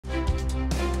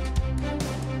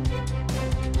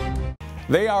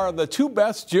They are the two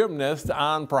best gymnasts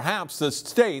on perhaps the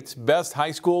state's best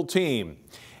high school team.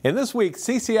 In this week's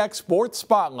CCX Sports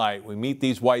Spotlight, we meet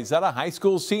these Wayzata high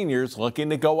school seniors looking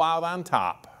to go out on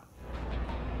top.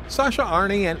 Sasha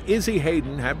Arne and Izzy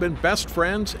Hayden have been best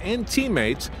friends and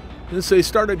teammates since they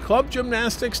started club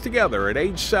gymnastics together at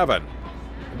age 7.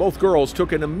 Both girls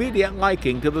took an immediate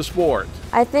liking to the sport.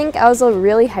 I think I was a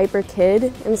really hyper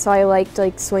kid, and so I liked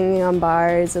swinging on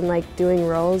bars and doing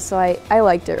rolls, so I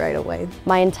liked it right away.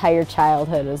 My entire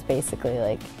childhood was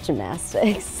basically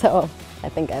gymnastics, so I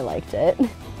think I liked it.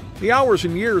 The hours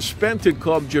and years spent in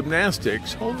club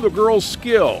gymnastics honed the girls'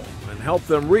 skill and helped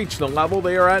them reach the level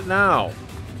they are at now.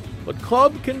 But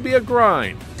club can be a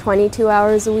grind. 22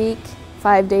 hours a week,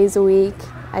 5 days a week.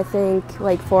 I think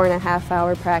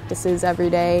 4.5-hour practices every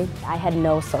day. I had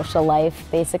no social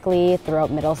life basically throughout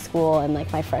middle school and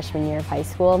my freshman year of high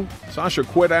school. Sasha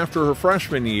quit after her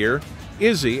freshman year,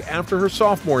 Izzy after her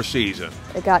sophomore season.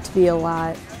 It got to be a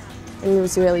lot, and it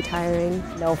was really tiring.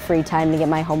 No free time to get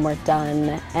my homework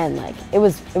done, and it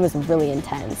was really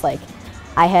intense.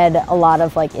 I had a lot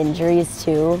of injuries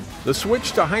too. The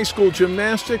switch to high school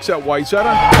gymnastics at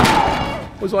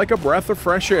Wayzata was like a breath of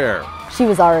fresh air. She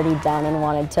was already done and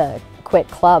wanted to quit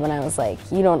club, and I was like,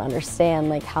 you don't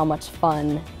understand how much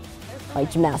fun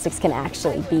gymnastics can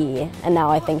actually be, and now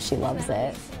I think she loves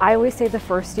it. I always say the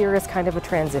first year is kind of a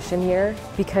transition year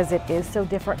because it is so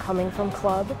different coming from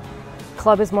club.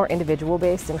 Club is more individual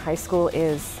based, and high school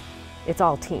it's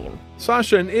all team.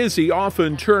 Sasha and Izzy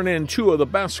often turn in two of the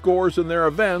best scores in their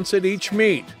events at each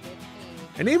meet.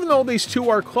 And even though these two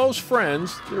are close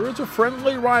friends, there is a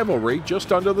friendly rivalry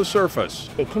just under the surface.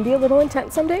 It can be a little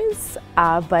intense some days,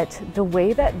 but the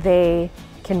way that they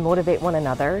can motivate one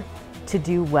another to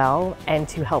do well and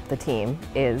to help the team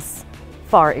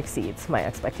far exceeds my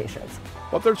expectations.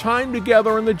 But their time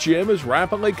together in the gym is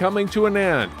rapidly coming to an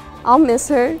end. I'll miss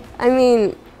her.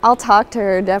 I'll talk to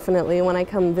her definitely when I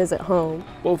come visit home.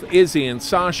 Both Izzy and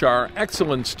Sasha are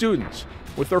excellent students,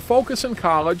 with their focus in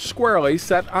college squarely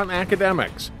set on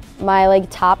academics. My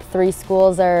top 3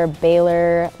 schools are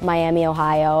Baylor, Miami,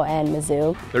 Ohio, and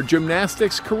Mizzou. Their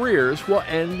gymnastics careers will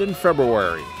end in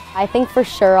February. I think for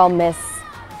sure I'll miss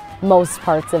most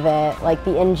parts of it.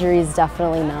 The injuries,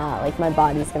 definitely not. My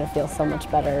body's gonna feel so much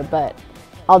better, but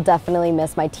I'll definitely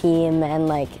miss my team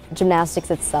and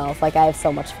gymnastics itself. I have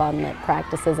so much fun at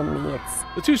practices and meets.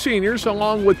 The two seniors,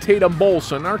 along with Tatum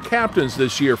Bolson, are captains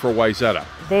this year for Wayzata.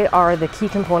 They are the key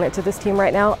component to this team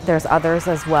right now. There's others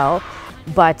as well,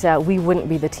 but we wouldn't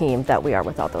be the team that we are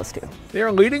without those two. They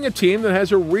are leading a team that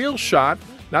has a real shot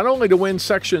not only to win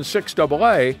Section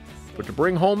 6AA, but to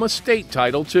bring home a state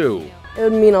title too. It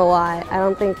would mean a lot. I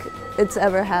don't think it's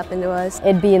ever happened to us.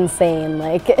 It'd be insane.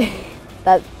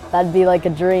 That'd be a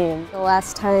dream. The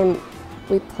last time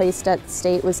we placed at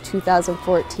state was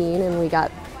 2014, and we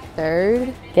got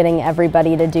 3rd. Getting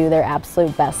everybody to do their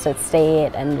absolute best at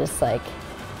state and just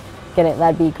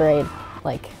that'd be great,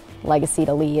 legacy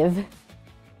to leave.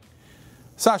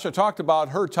 Sasha talked about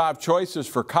her top choices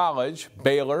for college: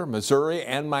 Baylor, Missouri,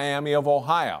 and Miami of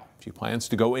Ohio. She plans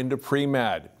to go into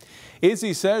pre-med.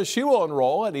 Izzy says she will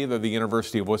enroll at either the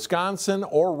University of Wisconsin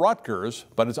or Rutgers,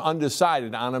 but is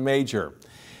undecided on a major.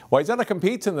 Wayzata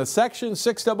competes in the Section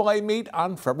 6AA meet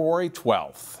on February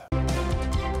 12th.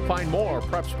 Find more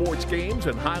prep sports games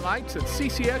and highlights at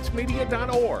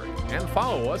ccxmedia.org and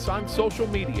follow us on social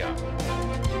media.